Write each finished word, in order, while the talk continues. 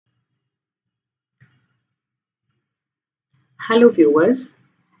Hello viewers,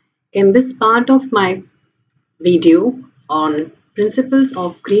 in this part of my video on principles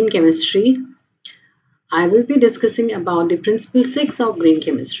of green chemistry, I will be discussing about the principle 6 of green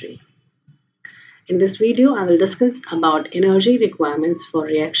chemistry. In this video, I will discuss about energy requirements for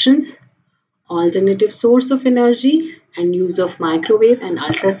reactions, alternative source of energy and use of microwave and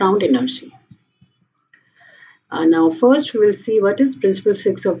ultrasound energy. Now first we will see what is principle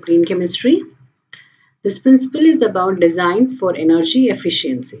 6 of green chemistry. This principle is about design for energy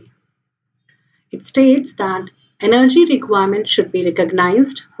efficiency. It states that energy requirements should be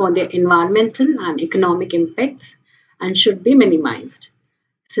recognized for their environmental and economic impacts and should be minimized.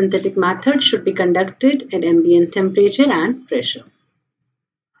 Synthetic methods should be conducted at ambient temperature and pressure.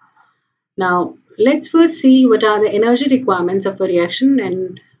 Now, let's first see what are the energy requirements of a reaction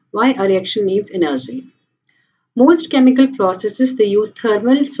and why a reaction needs energy. Most chemical processes they use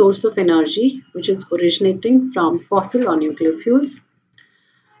thermal source of energy, which is originating from fossil or nuclear fuels.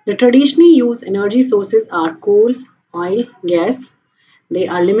 The traditionally used energy sources are coal, oil, gas. They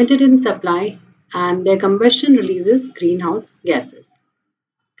are limited in supply and their combustion releases greenhouse gases.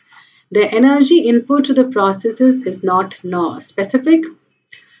 The energy input to the processes is not specific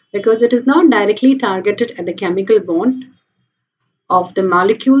because it is not directly targeted at the chemical bond of the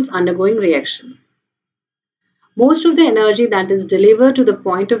molecules undergoing reaction. Most of the energy that is delivered to the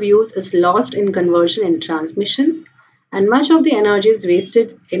point of use is lost in conversion and transmission, and much of the energy is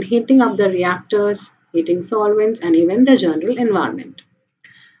wasted in heating up the reactors, heating solvents, and even the general environment.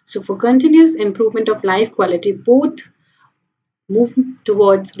 So for continuous improvement of life quality, both move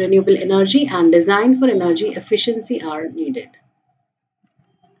towards renewable energy and design for energy efficiency are needed.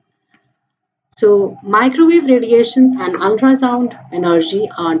 So microwave radiations and ultrasound energy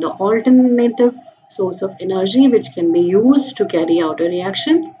are the alternative source of energy which can be used to carry out a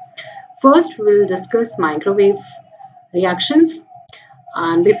reaction. First, we will discuss microwave reactions,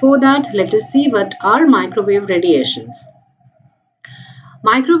 and before that, let us see what are microwave radiations.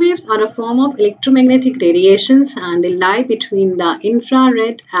 Microwaves are a form of electromagnetic radiations and they lie between the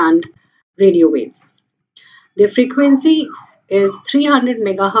infrared and radio waves. Their frequency is 300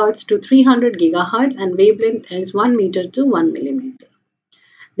 megahertz to 300 gigahertz and wavelength is 1 meter to 1 millimeter.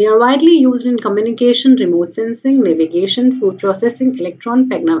 They are widely used in communication, remote sensing, navigation, food processing, electron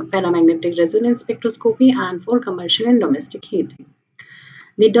paramagnetic resonance spectroscopy, and for commercial and domestic heating.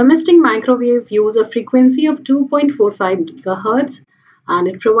 The domestic microwave uses a frequency of 2.45 GHz and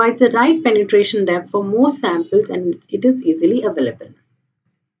it provides the right penetration depth for most samples and it is easily available.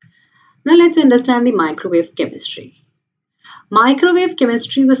 Now let's understand the microwave chemistry. Microwave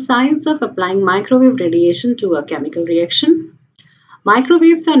chemistry is the science of applying microwave radiation to a chemical reaction.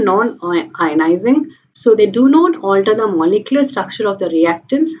 Microwaves are non-ionizing, so they do not alter the molecular structure of the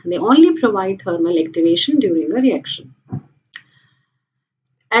reactants. They only provide thermal activation during a reaction.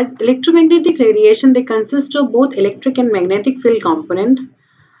 As electromagnetic radiation, they consist of both electric and magnetic field component.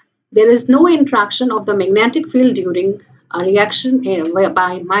 There is no interaction of the magnetic field during a reaction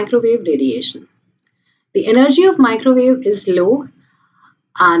by microwave radiation. The energy of microwave is low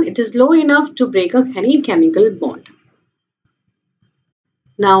and it is low enough to break up any chemical bond.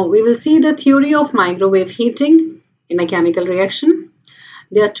 Now we will see the theory of microwave heating in a chemical reaction.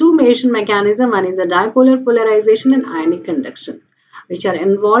 There are two major mechanisms. One is the dipolar polarization and ionic conduction, which are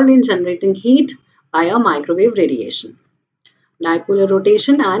involved in generating heat by a microwave radiation. Dipolar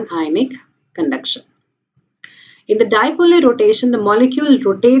rotation and ionic conduction. In the dipolar rotation, the molecule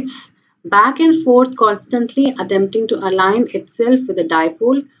rotates back and forth constantly attempting to align itself with the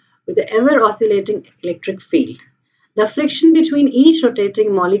dipole with the ever oscillating electric field. The friction between each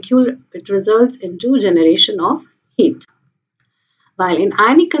rotating molecule it results into generation of heat. While in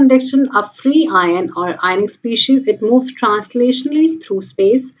ionic conduction, a free ion or ionic species it moves translationally through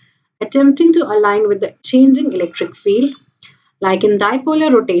space, attempting to align with the changing electric field. Like in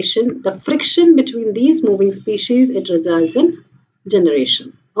dipolar rotation, the friction between these moving species it results in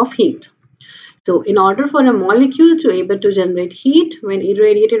generation of heat. So, in order for a molecule to be able to generate heat when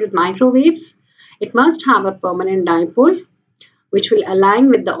irradiated with microwaves, it must have a permanent dipole which will align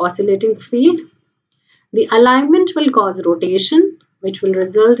with the oscillating field. The alignment will cause rotation which will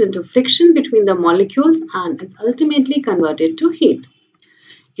result into friction between the molecules and is ultimately converted to heat.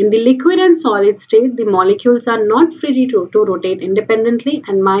 In the liquid and solid state, the molecules are not free to rotate independently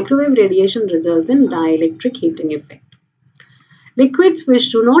and microwave radiation results in dielectric heating effect. Liquids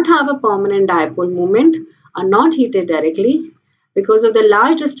which do not have a permanent dipole moment are not heated directly. Because of the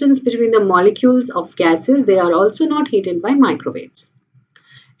large distance between the molecules of gases, they are also not heated by microwaves.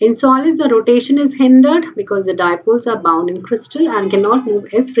 In solids, the rotation is hindered because the dipoles are bound in crystal and cannot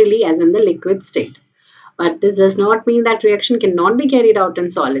move as freely as in the liquid state. But this does not mean that reaction cannot be carried out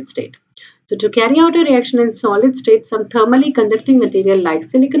in solid state. So to carry out a reaction in solid state, some thermally conducting material like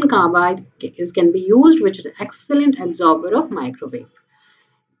silicon carbide can be used, which is an excellent absorber of microwave.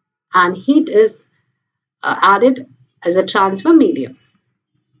 And heat is added as a transfer medium.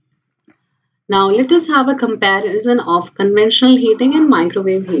 Now let us have a comparison of conventional heating and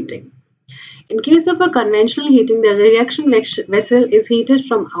microwave heating. In case of a conventional heating, the reaction vessel is heated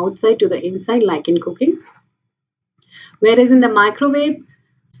from outside to the inside like in cooking. Whereas in the microwave,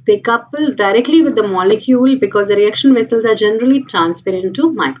 they couple directly with the molecule because the reaction vessels are generally transparent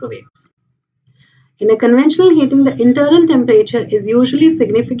to microwaves. In a conventional heating, the internal temperature is usually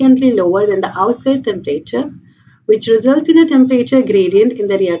significantly lower than the outside temperature, which results in a temperature gradient in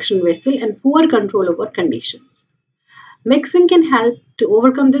the reaction vessel and poor control over conditions. Mixing can help to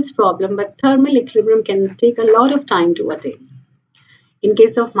overcome this problem, but thermal equilibrium can take a lot of time to attain. In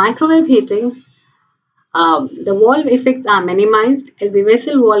case of microwave heating, the wall effects are minimized as the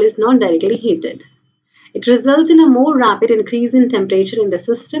vessel wall is not directly heated. It results in a more rapid increase in temperature in the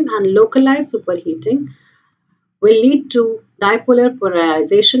system, and localized superheating will lead to dipolar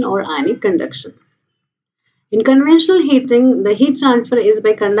polarization or ionic conduction. In conventional heating, the heat transfer is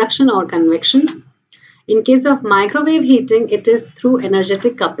by conduction or convection. In case of microwave heating, it is through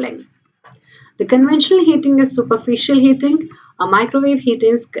energetic coupling. The conventional heating is superficial heating. A microwave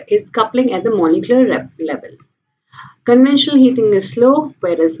heating is coupling at the molecular level. Conventional heating is slow,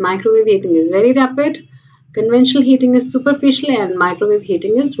 whereas microwave heating is very rapid. Conventional heating is superficial and microwave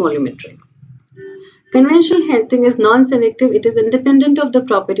heating is volumetric. Conventional heating is non-selective. It is independent of the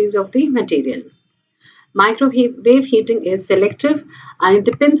properties of the material. Microwave heating is selective and it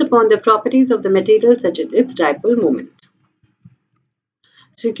depends upon the properties of the material such as its dipole moment.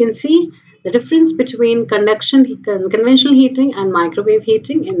 So you can see the difference between conventional heating and microwave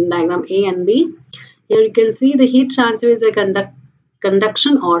heating in diagram A and B. Here you can see the heat transfer is a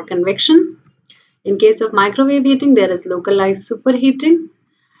conduction or convection. In case of microwave heating, there is localized superheating.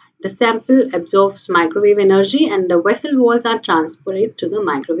 The sample absorbs microwave energy and the vessel walls are transferred to the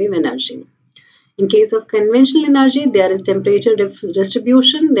microwave energy. In case of conventional energy, there is temperature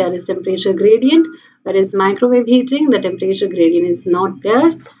distribution, there is temperature gradient, whereas microwave heating, the temperature gradient is not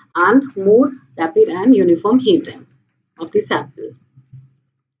there and more rapid and uniform heating of the sample.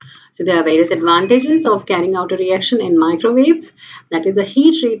 So there are various advantages of carrying out a reaction in microwaves. That is, the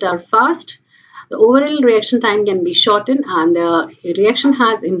heat rate are fast, the overall reaction time can be shortened, and the reaction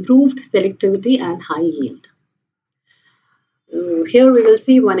has improved selectivity and high yield. Here we will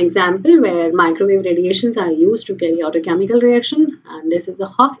see one example where microwave radiations are used to carry out a chemical reaction, and this is the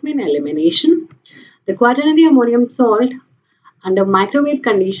Hoffman elimination. The quaternary ammonium salt under microwave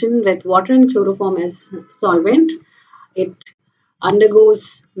condition with water and chloroform as solvent, it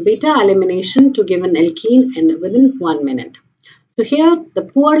undergoes beta elimination to give an alkene within 1 minute. So here the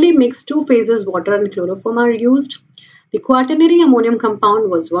poorly mixed two phases water and chloroform are used. The quaternary ammonium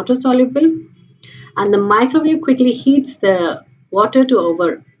compound was water soluble and the microwave quickly heats the water to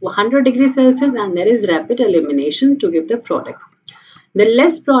over 100 degrees Celsius and there is rapid elimination to give the product. The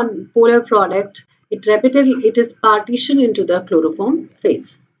less polar product, it is partitioned into the chloroform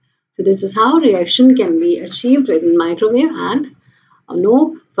phase. So this is how reaction can be achieved within microwave and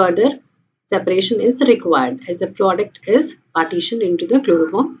no further separation is required as the product is partitioned into the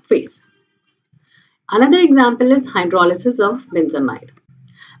chloroform phase. Another example is hydrolysis of benzamide.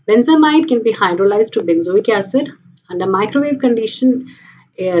 Benzamide can be hydrolyzed to benzoic acid. Under microwave condition,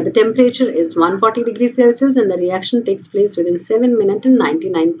 the temperature is 140 degrees Celsius and the reaction takes place within 7 minutes and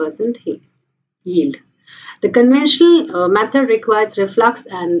 99% yield. The conventional method requires reflux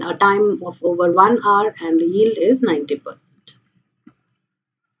and a time of over 1 hour and the yield is 90%.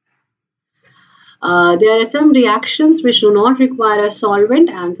 There are some reactions which do not require a solvent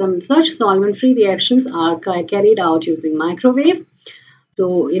and some such solvent-free reactions are carried out using microwave.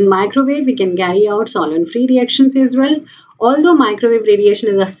 So in microwave, we can carry out solvent-free reactions as well. Although microwave radiation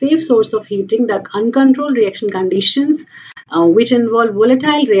is a safe source of heating, the uncontrolled reaction conditions which involve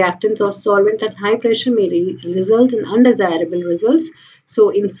volatile reactants or solvent at high pressure may result in undesirable results. So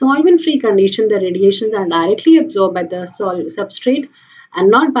in solvent-free condition, the radiations are directly absorbed by the substrate and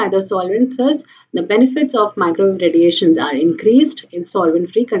not by the solvent. Thus, the benefits of microwave radiations are increased in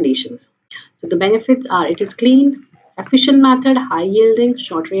solvent-free conditions. So the benefits are it is clean, efficient method, high yielding,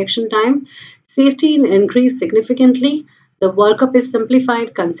 short reaction time, safety increased significantly, the workup is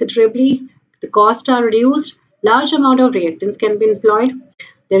simplified considerably, the costs are reduced, large amount of reactants can be employed,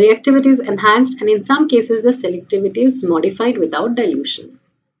 the reactivity is enhanced, and in some cases the selectivity is modified without dilution.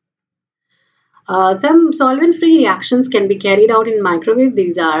 Some solvent-free reactions can be carried out in microwave.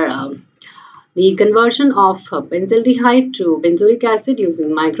 These are the conversion of benzaldehyde to benzoic acid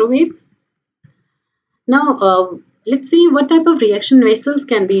using microwave. Now, let's see what type of reaction vessels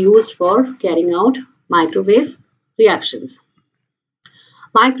can be used for carrying out microwave reactions.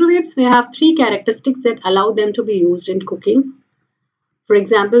 Microwaves, they have three characteristics that allow them to be used in cooking. For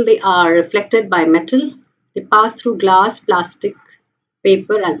example, they are reflected by metal, they pass through glass, plastic,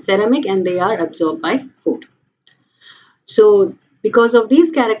 paper and ceramic, and they are absorbed by food. So because of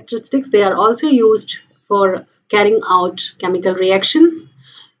these characteristics, they are also used for carrying out chemical reactions.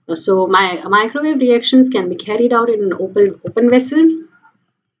 So microwave reactions can be carried out in an open vessel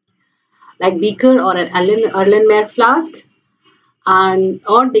like beaker or an earthenware flask, and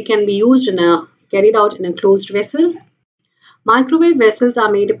or they can be used in a carried out in a closed vessel. Microwave vessels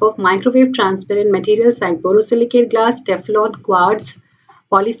are made up of microwave transparent materials like borosilicate glass, Teflon, quartz,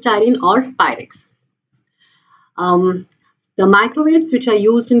 polystyrene or Pyrex. The microwaves which are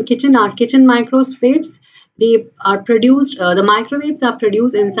used in kitchen are kitchen microwaves. They are produced. The microwaves are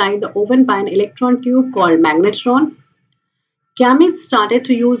produced inside the oven by an electron tube called magnetron. Chemists started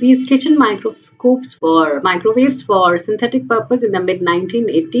to use these kitchen microwaves for synthetic purpose in the mid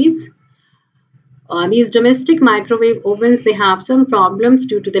 1980s. These domestic microwave ovens, they have some problems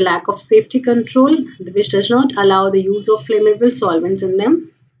due to the lack of safety control, which does not allow the use of flammable solvents in them.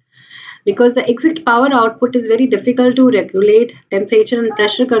 Because the exit power output is very difficult to regulate, temperature and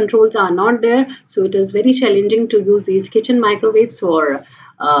pressure controls are not there, so it is very challenging to use these kitchen microwaves for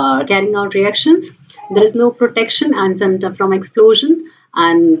carrying out reactions. There is no protection and from explosion,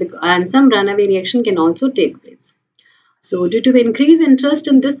 and some runaway reaction can also take place. So due to the increased interest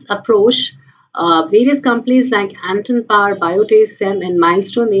in this approach, various companies like Anton Power, Biotaste, Sem and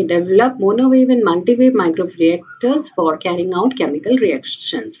Milestone, they develop monowave and multiwave microwave reactors for carrying out chemical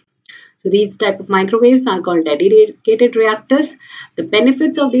reactions. So these type of microwaves are called dedicated reactors. The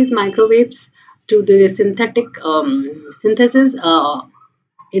benefits of these microwaves to the synthetic synthesis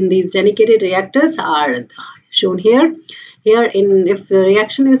in these dedicated reactors are shown here. If the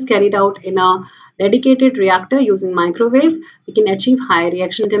reaction is carried out in a dedicated reactor using microwave, we can achieve high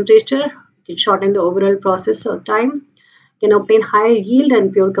reaction temperature, can shorten the overall process of time, can obtain higher yield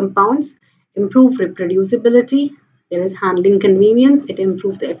and pure compounds, improve reproducibility. There is handling convenience, it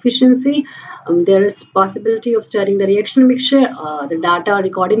improves the efficiency. There is possibility of stirring the reaction mixture, the data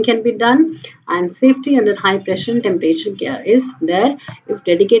recording can be done, and safety under high pressure and temperature is there if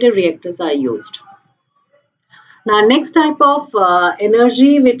dedicated reactors are used. Now, next type of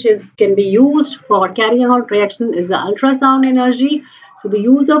energy which can be used for carrying out reaction is the ultrasound energy. So the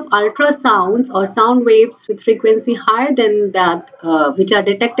use of ultrasounds or sound waves with frequency higher than that which are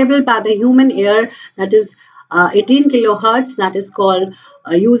detectable by the human ear, that is 18 kilohertz, that is called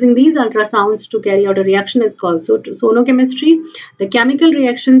using these ultrasounds to carry out a reaction is called sonochemistry. The chemical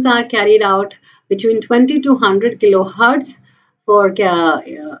reactions are carried out between 20 to 100 kilohertz for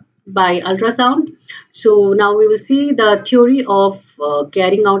by ultrasound. So now we will see the theory of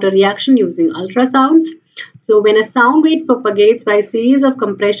carrying out a reaction using ultrasounds. So when a sound wave propagates by a series of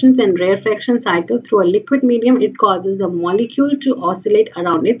compressions and rarefaction cycle through a liquid medium, it causes a molecule to oscillate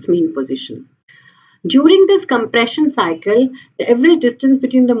around its mean position. During this compression cycle, the average distance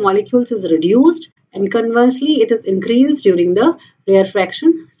between the molecules is reduced, and conversely, it is increased during the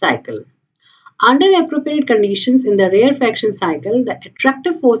rarefaction cycle. Under appropriate conditions in the rarefaction cycle, the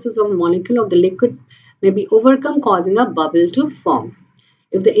attractive forces of the molecule of the liquid may be overcome, causing a bubble to form.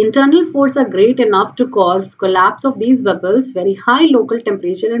 If the internal forces are great enough to cause collapse of these bubbles, very high local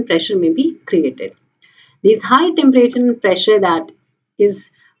temperature and pressure may be created. These high temperature and pressure, that is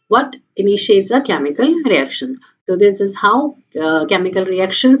what initiates a chemical reaction. So this is how chemical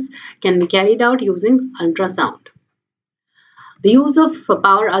reactions can be carried out using ultrasound. The use of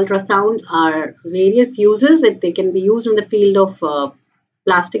power ultrasounds are various uses. They can be used in the field of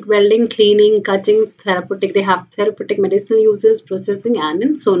plastic welding, cleaning, cutting, therapeutic. They have therapeutic medicinal uses, processing, and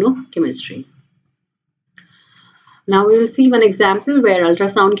in sonochemistry. Now we will see one example where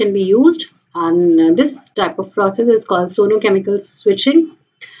ultrasound can be used, and this type of process is called sonochemical switching.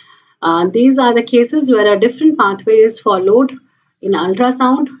 These are the cases where a different pathway is followed in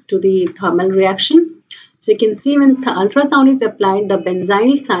ultrasound to the thermal reaction. So you can see when the ultrasound is applied, the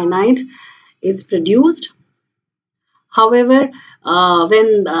benzyl cyanide is produced. However,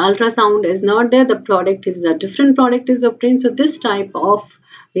 when the ultrasound is not there, the product is a different product is obtained. So this type of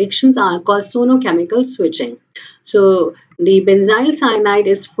reactions are called sonochemical switching. So the benzyl cyanide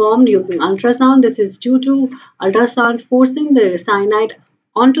is formed using ultrasound. This is due to ultrasound forcing the cyanide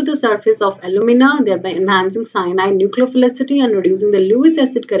onto the surface of alumina, thereby enhancing cyanide nucleophilicity and reducing the Lewis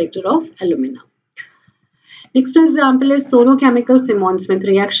acid character of alumina. Next example is sonochemical Simmons-Smith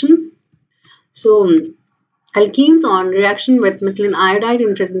reaction. So alkenes on reaction with methylene iodide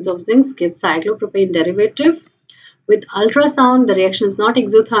in presence of zinc gives cyclopropane derivative. With ultrasound, the reaction is not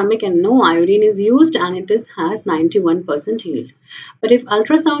exothermic and no iodine is used, and has 91% yield. But if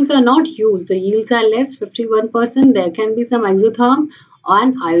ultrasounds are not used, the yields are less, 51%. There can be some exotherm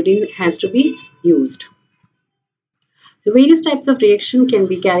and iodine has to be used. So various types of reaction can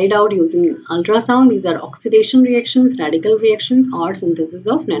be carried out using ultrasound. These are oxidation reactions, radical reactions, or synthesis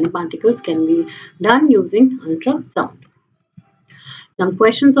of nanoparticles can be done using ultrasound. Some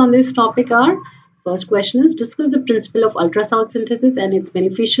questions on this topic are: first question is, discuss the principle of ultrasound synthesis and its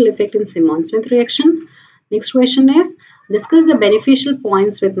beneficial effect in Simmons-Smith reaction. Next question is, discuss the beneficial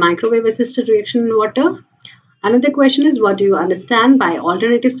points with microwave assisted reaction in water. Another question is, what do you understand by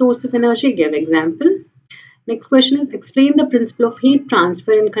alternative source of energy? Give example. Next question is, explain the principle of heat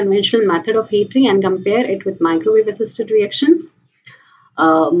transfer in conventional method of heating and compare it with microwave assisted reactions.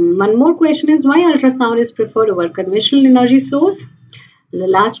 One more question is, why ultrasound is preferred over conventional energy source. The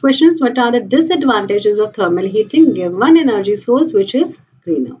last question is, what are the disadvantages of thermal heating? Give one energy source which is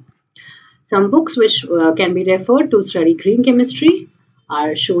greener. Some books which can be referred to study green chemistry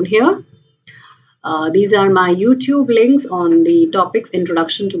are shown here. These are my YouTube links on the topics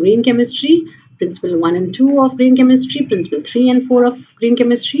Introduction to Green Chemistry, Principle 1 and 2 of Green Chemistry, Principle 3 and 4 of Green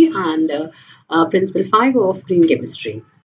Chemistry, and Principle 5 of Green Chemistry.